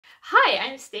Hi,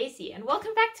 I'm Stacey and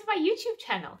welcome back to my YouTube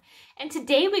channel. And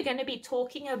today we're going to be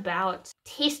talking about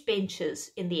test benches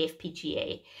in the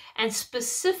FPGA and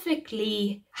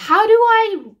specifically, how do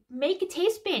I make a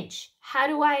test bench? How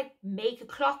do I make a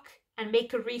clock and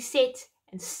make a reset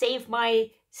and save my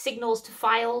signals to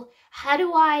file? How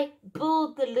do I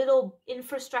build the little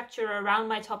infrastructure around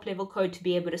my top level code to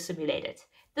be able to simulate it?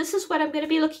 This is what I'm going to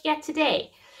be looking at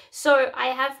today. So I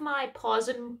have my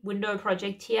parsin window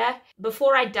project here.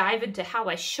 Before I dive into how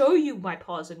I show you my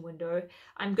parsin window,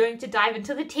 I'm going to dive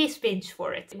into the test bench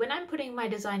for it. When I'm putting my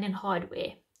design in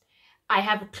hardware, I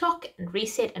have a clock and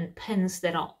reset and pins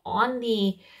that are on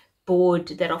the board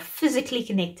that are physically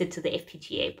connected to the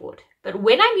FPGA board. But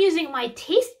when I'm using my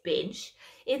test bench,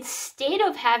 instead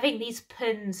of having these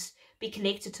pins be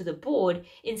connected to the board,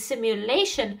 in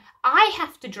simulation, I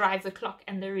have to drive the clock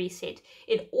and the reset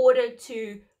in order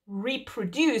to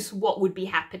reproduce what would be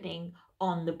happening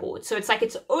on the board. So it's like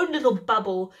its own little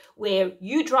bubble where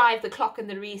you drive the clock and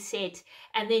the reset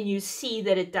and then you see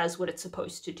that it does what it's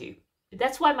supposed to do.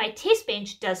 That's why my test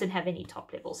bench doesn't have any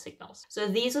top level signals. So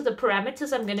these are the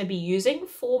parameters I'm going to be using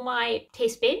for my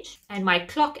test bench and my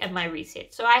clock and my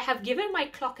reset. So I have given my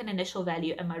clock an initial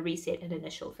value and my reset an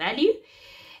initial value.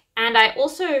 And I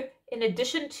also, in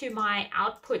addition to my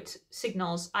output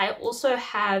signals, I also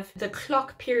have the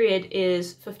clock period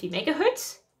is 50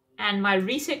 megahertz and my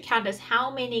reset count is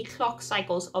how many clock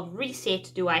cycles of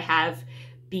reset do I have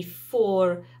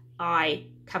before I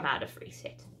come out of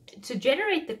reset. To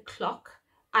generate the clock,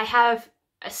 I have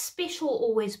a special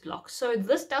always block. So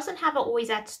this doesn't have an always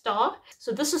at star.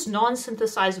 So this is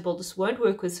non-synthesizable. This won't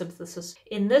work with synthesis.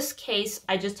 In this case,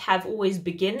 I just have always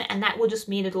begin, and that will just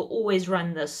mean it'll always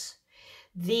run this.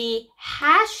 The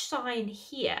hash sign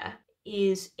here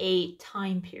is a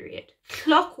time period.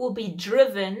 Clock will be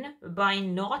driven by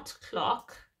not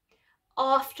clock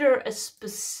after a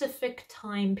specific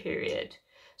time period.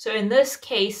 So in this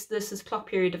case, this is clock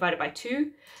period divided by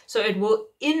 2. So it will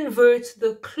invert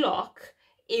the clock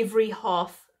every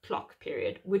half clock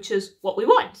period, which is what we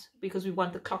want because we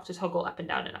want the clock to toggle up and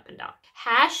down and up and down.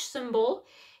 Hash symbol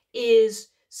is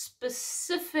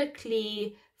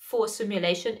specifically for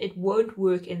simulation. It won't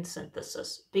work in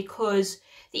synthesis because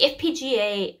the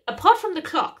FPGA, apart from the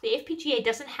clock, the FPGA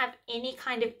doesn't have any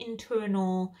kind of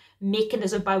internal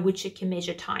mechanism by which it can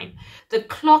measure time. The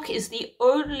clock is the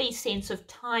only sense of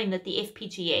time that the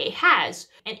FPGA has.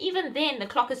 And even then, the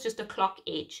clock is just a clock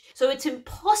edge. So it's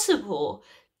impossible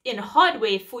in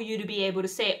hardware for you to be able to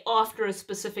say after a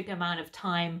specific amount of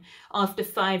time, after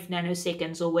 5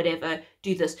 nanoseconds or whatever,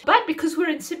 do this. But because we're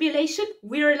in simulation,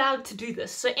 we're allowed to do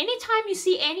this. So anytime you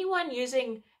see anyone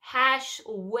using hash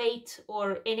or wait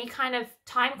or any kind of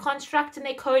time construct in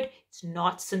their code, it's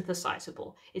not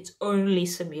synthesizable. It's only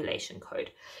simulation code.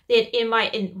 Then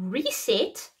in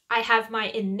reset, I have my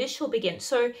initial begin.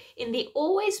 So in the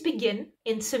always begin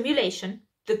in simulation,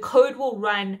 the code will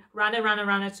run and run and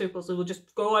run in circles. It will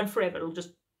just go on forever. It'll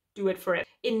just do it forever.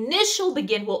 Initial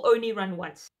begin will only run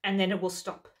once and then it will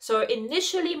stop. So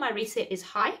initially my reset is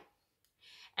high.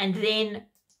 And then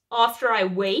after I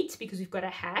wait, because we've got a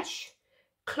hash,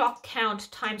 clock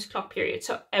count times clock period.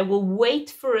 So I will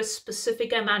wait for a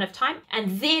specific amount of time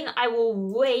and then I will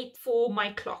wait for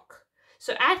my clock.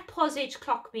 So at pos edge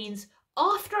clock means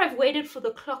after I've waited for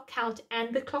the clock count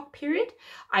and the clock period,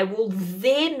 I will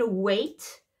then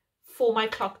wait for my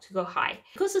clock to go high.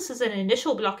 Because this is an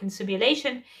initial block in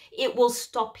simulation, it will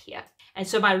stop here. And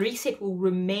so my reset will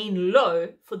remain low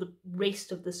for the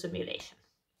rest of the simulation.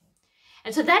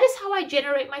 And so that is how I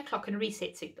generate my clock and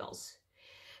reset signals.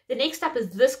 The next up is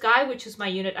this guy, which is my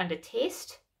unit under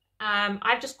test.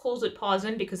 I've just called it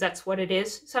parsin because that's what it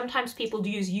is. Sometimes people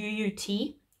use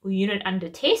UUT or unit under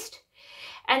test.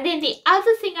 And then the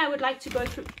other thing I would like to go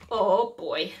through, oh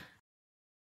boy.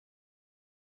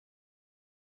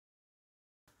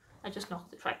 I just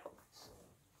knocked the tripod.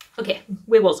 Okay,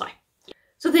 where was I?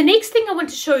 So the next thing I want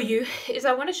to show you is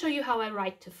I want to show you how I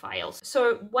write to files.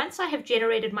 So once I have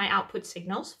generated my output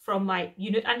signals from my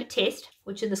unit under test,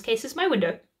 which in this case is my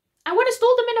window, I want to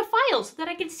store them in a file so that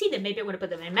I can see them. Maybe I want to put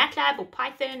them in MATLAB or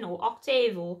Python or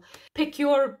Octave or pick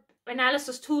your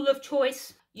analysis tool of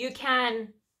choice. You can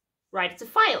write it to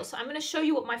file. So I'm going to show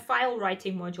you what my file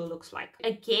writing module looks like.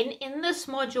 Again, in this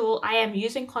module, I am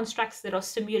using constructs that are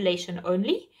simulation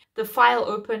only. The file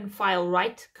open, file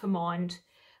write command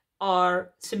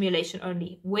are simulation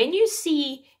only. When you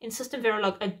see in System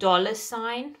Verilog a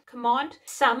 $ command,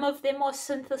 some of them are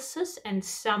synthesis and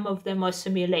some of them are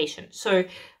simulation. So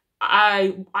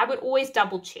I would always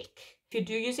double check. If you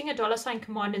do using a $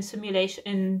 command in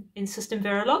simulation in System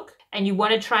Verilog and you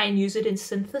want to try and use it in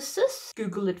synthesis,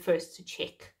 Google it first to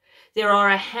check. There are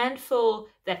a handful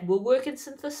that will work in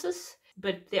synthesis,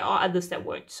 but there are others that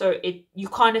won't. So you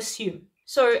can't assume.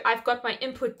 So I've got my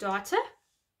input data,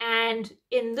 and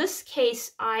in this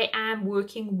case, I am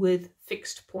working with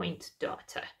fixed point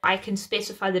data. I can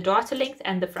specify the data length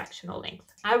and the fractional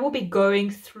length. I will be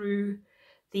going through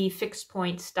the fixed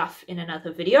point stuff in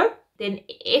another video. Then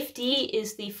FD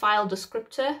is the file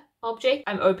descriptor object.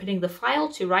 I'm opening the file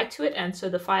to write to it, and so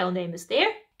the file name is there.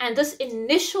 And this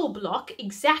initial block,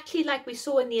 exactly like we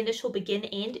saw in the initial begin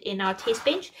end in our test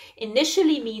bench,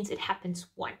 initially means it happens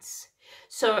once.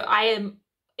 So I am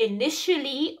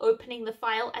initially opening the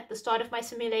file at the start of my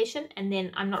simulation, and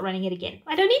then I'm not running it again.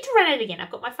 I don't need to run it again.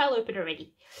 I've got my file open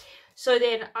already. So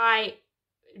then I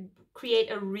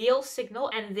create a real signal,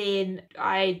 and then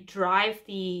I drive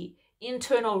the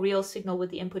internal real signal with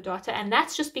the input data. And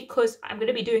that's just because I'm going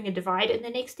to be doing a divide in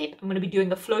the next step. I'm going to be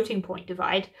doing a floating point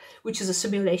divide, which is a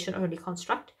simulation only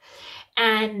construct.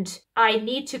 And I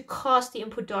need to cast the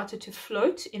input data to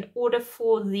float in order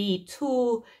for the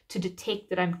tool to detect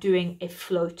that I'm doing a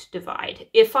float divide.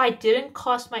 If I didn't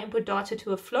cast my input data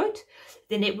to a float,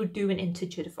 then it would do an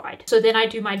integer divide. So then I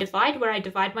do my divide, where I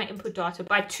divide my input data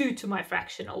by 2 to my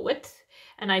fractional width.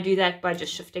 And I do that by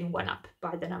just shifting 1 up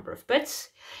by the number of bits.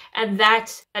 And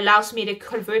that allows me to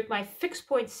convert my fixed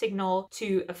point signal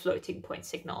to a floating point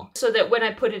signal, so that when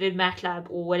I put it in MATLAB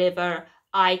or whatever,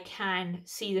 I can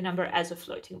see the number as a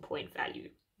floating point value.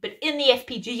 But in the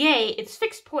FPGA, it's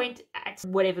fixed point at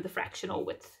whatever the fractional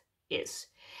width is.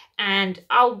 And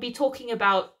I'll be talking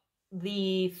about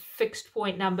the fixed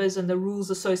point numbers and the rules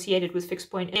associated with fixed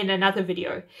point in another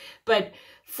video. But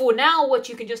for now, what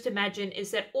you can just imagine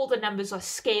is that all the numbers are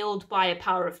scaled by a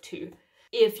power of 2.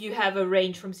 If you have a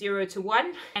range from 0 to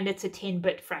 1 and it's a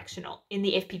 10-bit fractional. In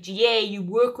the FPGA, you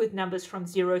work with numbers from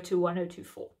 0 to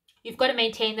 1024. You've got to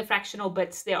maintain the fractional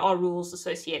bits. There are rules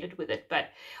associated with it. But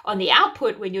on the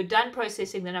output, when you're done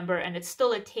processing the number and it's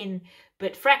still a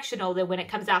 10-bit fractional, then when it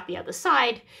comes out the other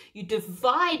side, you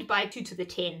divide by 2 to the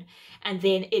 10, and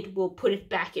then it will put it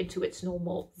back into its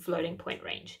normal floating point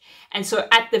range. And so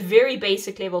at the very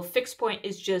basic level, fixed point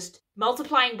is just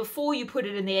multiplying before you put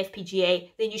it in the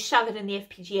FPGA, then you shove it in the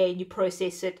FPGA and you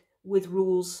process it with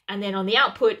rules. And then on the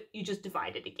output, you just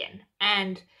divide it again.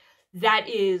 And that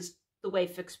is the way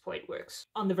fixed point works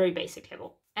on the very basic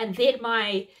level. And then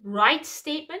my write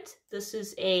statement, this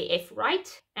is a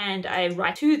fwrite, and I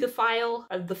write to the file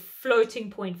the floating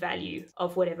point value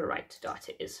of whatever write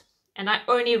data is. And I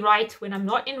only write when I'm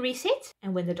not in reset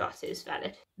and when the data is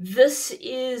valid. This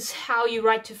is how you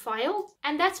write to file,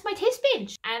 and that's my test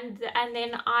bench. And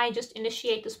then I just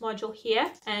initiate this module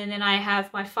here, and then I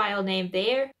have my file name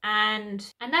there, and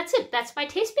that's it. That's my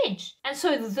test bench. And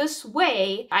so this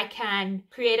way I can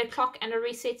create a clock and a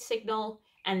reset signal,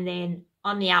 and then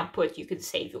on the output you can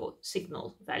save your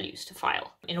signal values to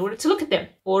file in order to look at them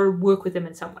or work with them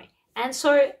in some way. And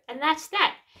that's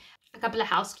that. A couple of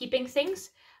housekeeping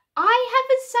things. I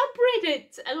have a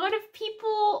subreddit. A lot of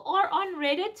people are on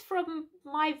Reddit from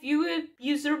my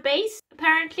user base,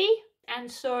 apparently.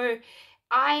 And so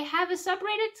I have a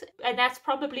subreddit, and that's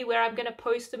probably where I'm going to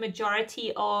post the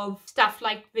majority of stuff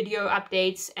like video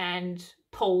updates and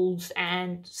polls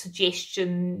and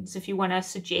suggestions if you want to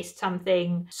suggest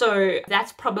something. So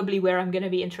that's probably where I'm going to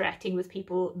be interacting with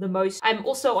people the most. I'm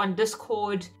also on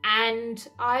Discord, and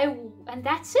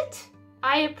that's it.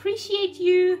 I appreciate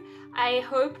you. I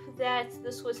hope that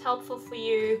this was helpful for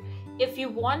you. If you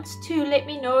want to let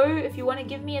me know, if you want to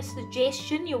give me a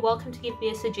suggestion, you're welcome to give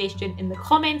me a suggestion in the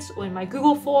comments or in my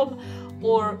Google form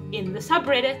or in the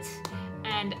subreddit,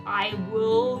 and I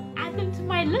will add them to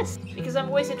my list because I'm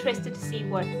always interested to see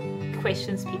what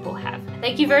questions people have.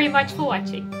 Thank you very much for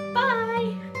watching.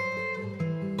 Bye!